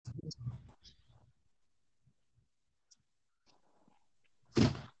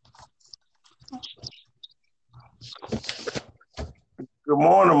Good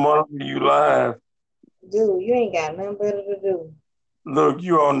morning, Monica. You live. Dude, you ain't got nothing better to do. Look,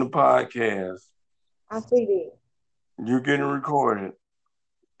 you on the podcast. I see that. You're getting recorded.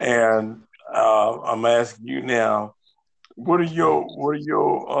 And I'm asking you now, what are your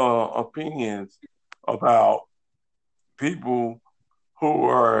opinions about people who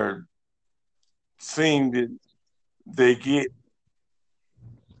are seeing that they get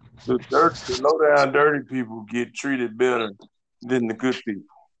the low down dirty people get treated better than the good people?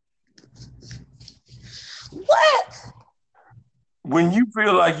 What? When you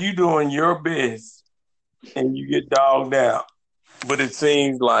feel like you're doing your best and you get dogged out, but it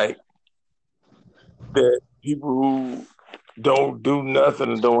seems like that people who don't do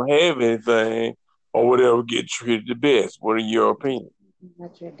nothing and don't have anything or whatever get treated the best. What are your opinion?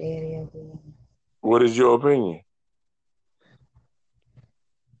 Not your daddy again. What is your opinion?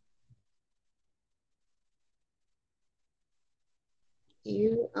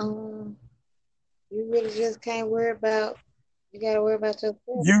 You you really just can't worry about you gotta worry about yourself.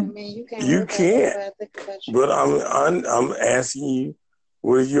 I You mean, you can't worry you about can't, everybody thinking about you. but I'm asking you,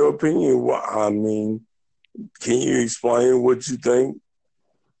 what is your opinion? I mean, can you explain what you think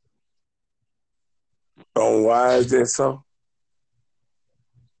on why is that so,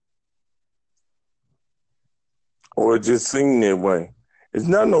 or it just seem that way? It's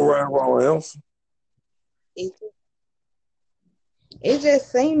not no right or wrong answer. It just, it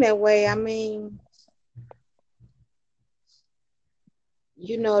just seemed that way. I mean,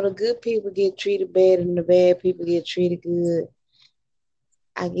 the good people get treated bad and the bad people get treated good.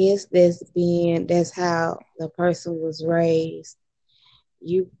 I guess that's how the person was raised.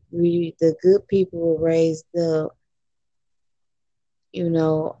 The good people were raised up, you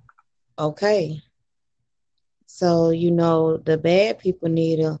know, okay. So, the bad people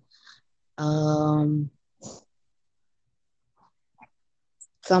need um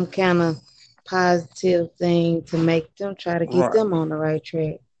some kind of positive thing to make them try to get Right. them on the right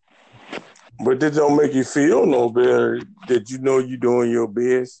track. But that don't make you feel no better that you know you're doing your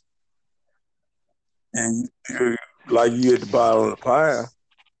best and you feel like you at the bottom of the pile.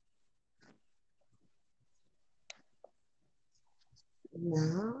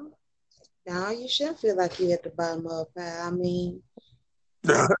 No, no, you shouldn't feel like you at the bottom of a pile. I mean,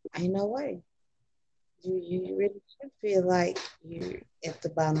 ain't no way. You really should feel like you're at the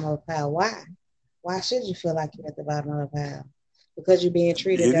bottom of a pile. Why? Why should you feel like you're at the bottom of a pile? Because you're being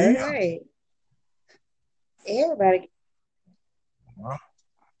treated It is. dirty? Hey, everybody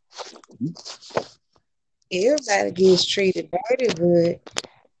everybody gets treated dirty, but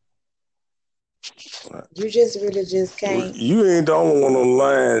you just really just can't. You ain't the only one on the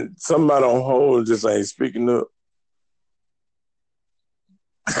line. Somebody on hold just ain't speaking up.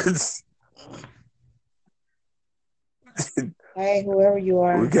 Hey, whoever you We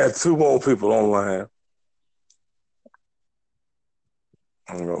are. got two more people online.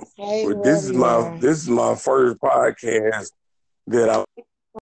 You know, Hey, but whoever you are. this is my first podcast that I.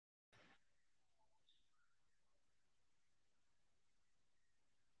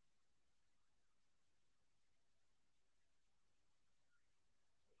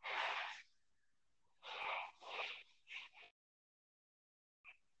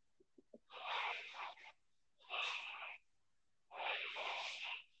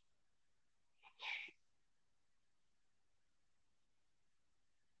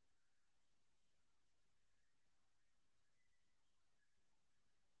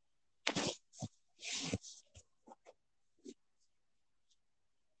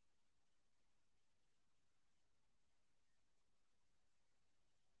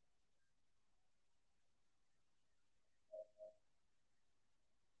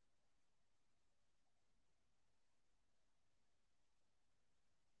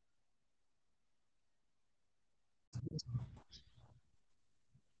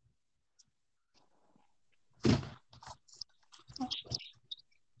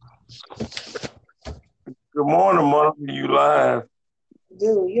 Good morning, Monica. You live.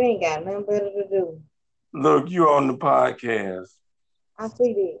 Dude, you ain't got nothing better to do. Look, you on the podcast. I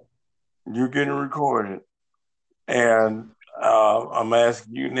see that. You're getting recorded, and I'm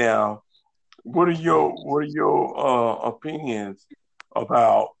asking you now, what are your opinions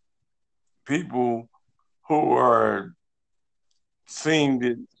about people who are seeing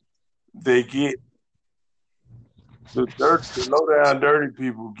that they get the low down dirty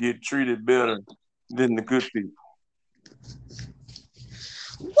people get treated better than the good people?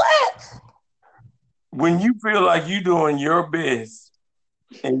 What? When you feel like you're doing your best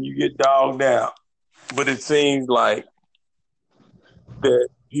and you get dogged out, but it seems like that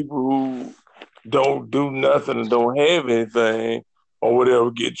people who don't do nothing and don't have anything or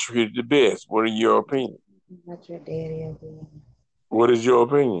whatever get treated the best. What are your opinion? Not your daddy again. What is your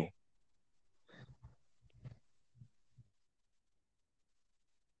opinion?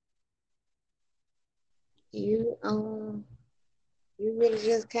 You you really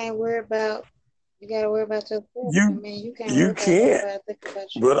just can't worry about. You gotta worry about yourself. I You mean, you can't worry you about can't. nobody. Think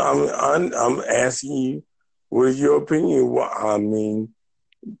about you. But I'm asking you, what is your opinion? I mean,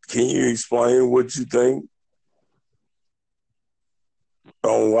 can you explain what you think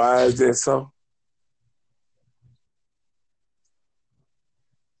on why is that so,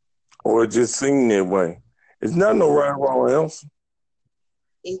 or it just seem that way? It's not no right or wrong answer.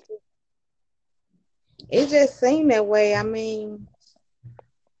 It it just seemed that way. I mean,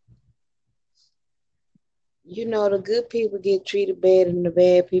 the good people get treated bad and the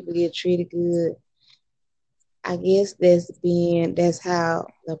bad people get treated good. I guess that's how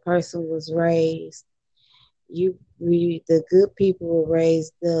the person was raised. The good people were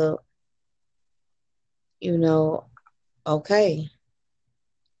raised up, you know, okay.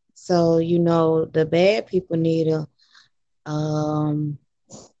 So, the bad people need um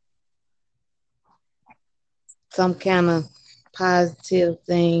some kind of positive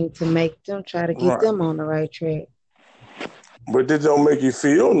thing to make them try to get Right. them on the right track. But that don't make you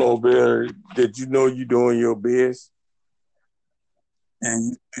feel no better that you know you're doing your best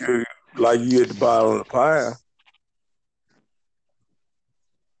and you feel like you at the bottom of the pile.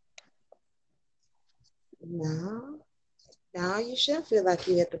 No, no, you shouldn't feel like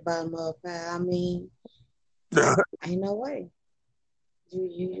you're at the bottom of the pile. I mean, ain't no way.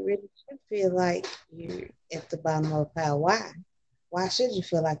 You really should feel like you're at the bottom of the pile. Why? Why should you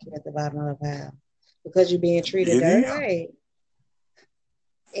feel like you're at the bottom of the pile? Because you're being treated It dirty? is.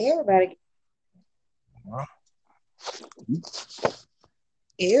 Hey, everybody,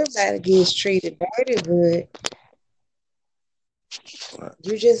 everybody gets treated dirty, but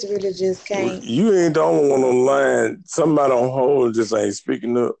you just really just can't. You ain't the only one on the line. Somebody on hold just ain't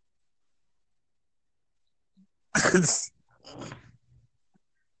speaking up.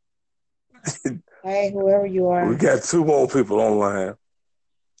 Hey, whoever you We are, got two more people online.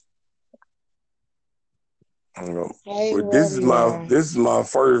 hey, But this whoever is you my are. this is my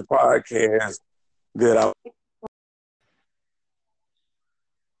first podcast that I.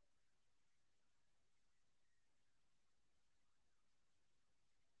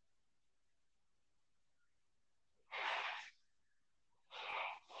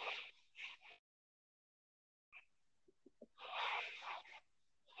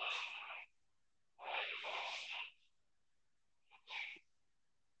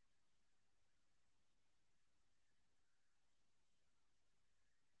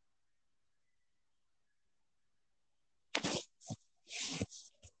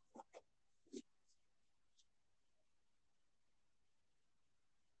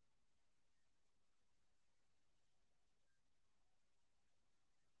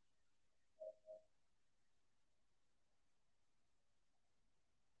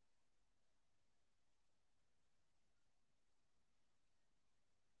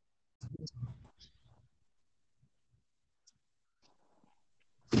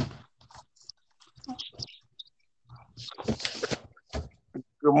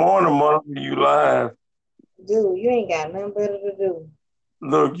 Good morning, Monica. You live? Dude, you ain't got nothing better to do.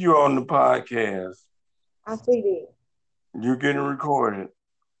 Look, you on the podcast. I see that. You're getting recorded,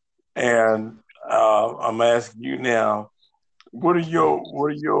 and I'm asking you now. What are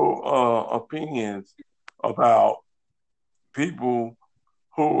your opinions about people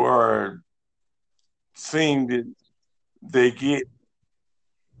who are seeing that they get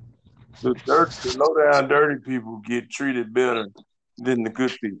the low down dirty people get treated better than the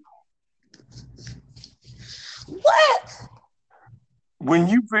good people? What? When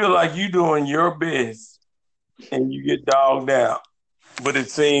you feel like you're doing your best and you get dogged out, but it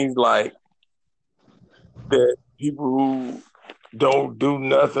seems like that people who don't do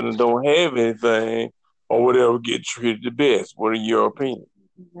nothing and don't have anything or whatever get treated the best. What are your opinion?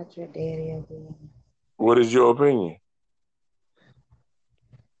 Not your daddy again. What is your opinion?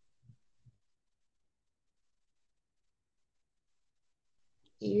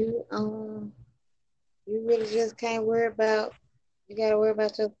 You you really just can't worry about. You gotta worry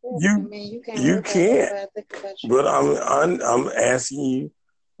about yourself. I You mean, you can't worry you about can't. nobody. Think about you. But I'm asking you,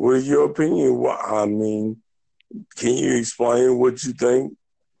 what is your opinion? I mean, can you explain what you think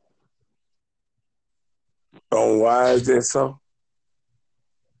on why is that so,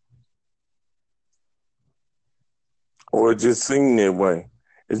 or it just seem that way?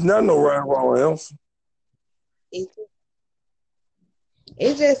 It's not no right or wrong answer. It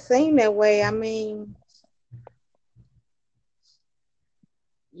it just seemed that way. I mean,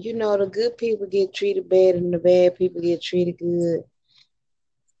 the good people get treated bad and the bad people get treated good.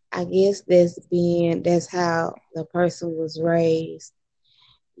 I guess that's how the person was raised.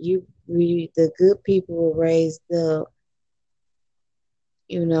 The good people were raised up,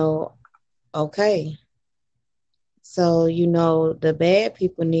 you know, okay. So, the bad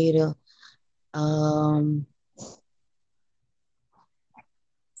people need um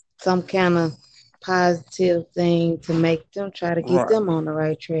some kind of positive thing to make them try to get Right. them on the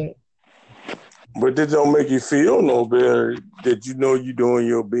right track. But that don't make you feel no better that you know you're doing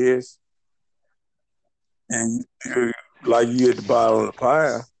your best and you feel like you at the bottom of the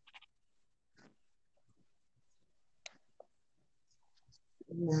pile.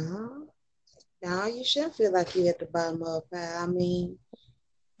 No, no, you shouldn't feel like you're at the bottom of a pile. I mean,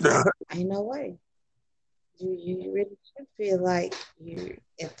 ain't no way. You really should feel like you're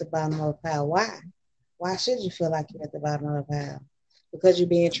at the bottom of a pile. Why? Why should you feel like you're at the bottom of a pile? Because you're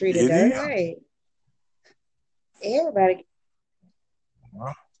being treated It is. dirty? Hey,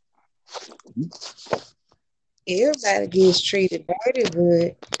 everybody gets treated dirty,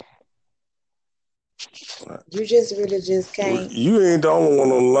 but you just really just can't. You ain't the only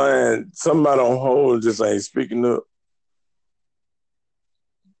one on the line. Somebody on hold just ain't speaking up.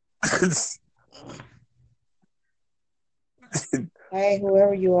 Hey,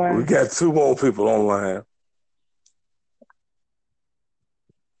 whoever you We are. got two more people online.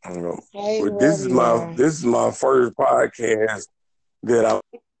 Hey, But this whoever is you my are. this is my first podcast that I.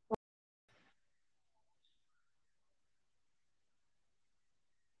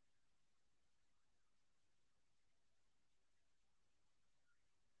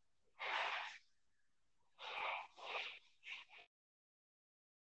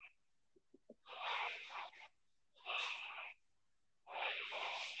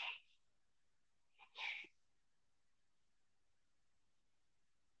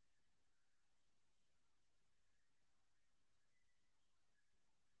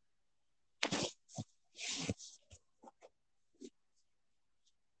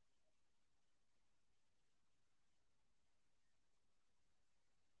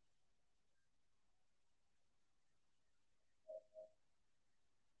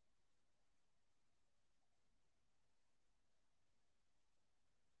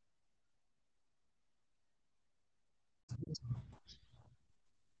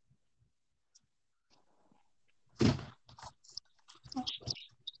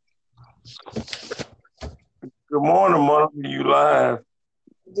 Good morning, Monica. You live?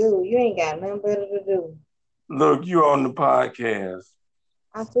 Dude, you ain't got nothing better to do. Look, you on the podcast.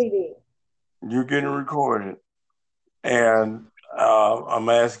 I see that. You're getting recorded, and I'm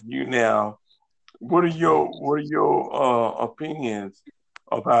asking you now. What are your opinions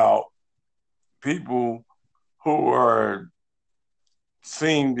about people who are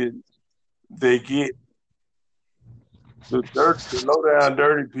seeing that they get the low down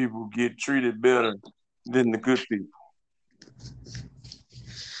dirty people get treated better than the good people?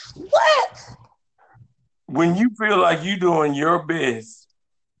 What? When you feel like you're doing your best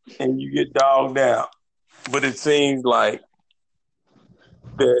and you get dogged out, but it seems like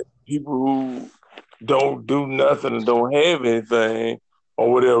that people who don't do nothing and don't have anything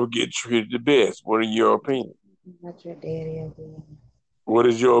or whatever get treated the best. What are your opinions? Not your daddy again. What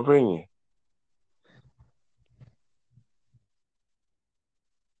is your opinion?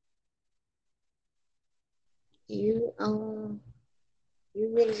 You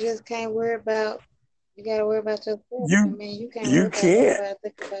you really just can't worry about. You gotta worry about yourself. I You mean, you can't worry you about can't. everybody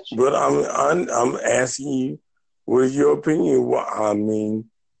thinking about you. But I'm asking you, what is your opinion? I mean,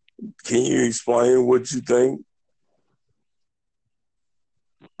 can you explain what you think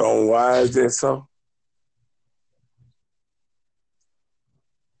on why is that so,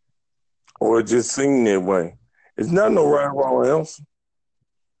 or it just seem that way? It's not no right or wrong answer.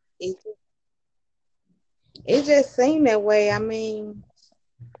 It it just seemed that way. I mean,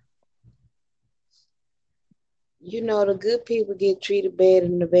 the good people get treated bad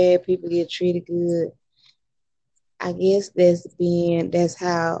and the bad people get treated good. I guess that's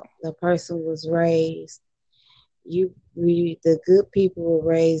how the person was raised. The good people were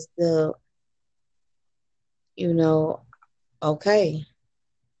raised up, you know, okay.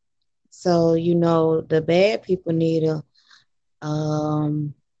 So, the bad people need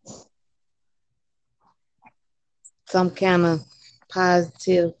um some kind of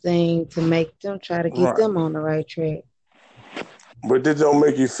positive thing to make them try to get Right. them on the right track. But that don't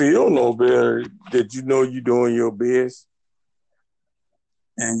make you feel no better that you know you're doing your best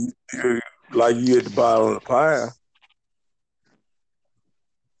and you feel like you at the bottom of the pile.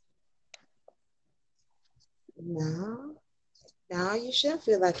 No, No, you shouldn't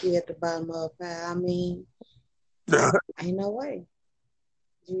feel like you're at the bottom of a pile. I mean, ain't no way.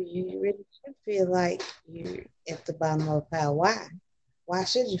 You really should feel like you're at the bottom of a pile. Why? Why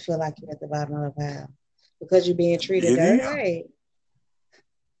should you feel like you're at the bottom of a pile? Because you're being treated It is. dirty.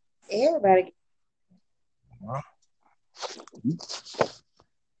 Everybody,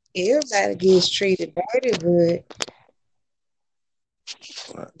 everybody gets treated dirty, but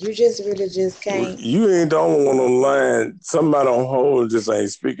you just really just can't. You ain't the only one on the line. Somebody on hold just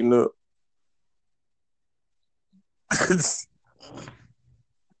ain't speaking up.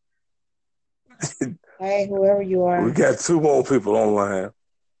 Hey, whoever you are. We got 2 more people online.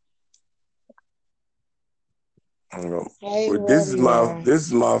 Hey, This is whoever you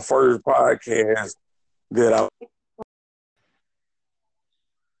are. my first podcast that I